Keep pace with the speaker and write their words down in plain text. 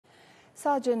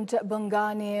Sergeant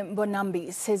Bongani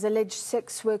Mbonambi says alleged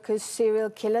sex worker serial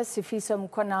killer Sifiso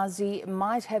Mkhwanazi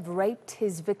might have raped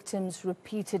his victims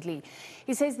repeatedly.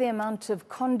 He says the amount of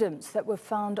condoms that were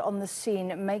found on the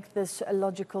scene make this a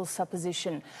logical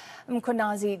supposition.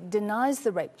 Mkhwanazi denies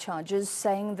the rape charges,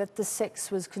 saying that the sex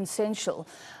was consensual.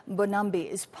 Mbonambi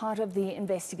is part of the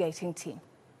investigating team.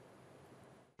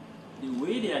 The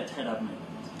way they are tied up,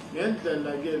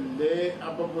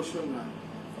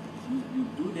 you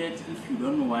do that if you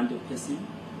don't want a person,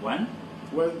 one.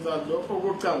 To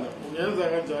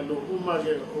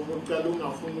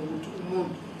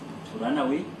run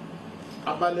away,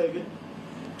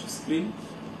 to scream.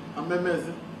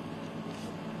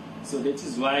 So that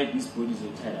is why these bodies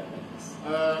are tied up like this.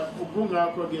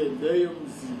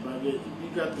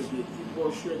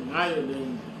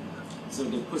 So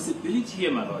the possibility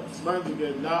here, my lord,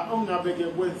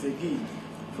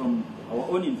 from our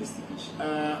own investigation,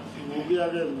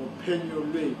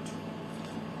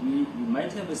 we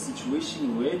might have a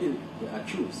situation where the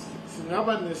accused will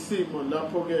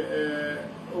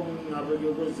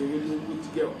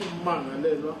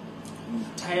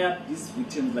tie up these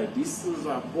victims like this in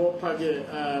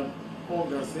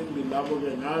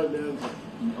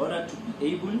order to be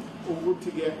able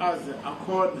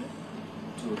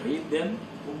to rape them,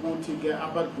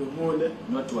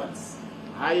 not once,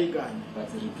 but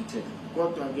repeated.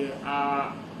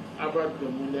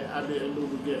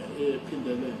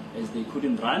 As they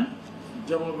couldn't run,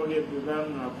 and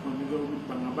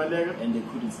they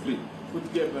couldn't scream.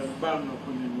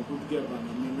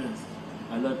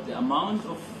 The amount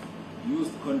of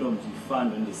used condoms we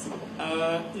found on the scene,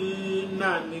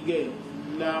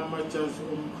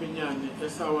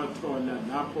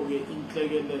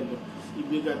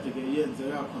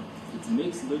 it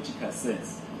makes logical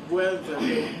sense to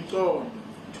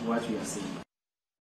what we are saying.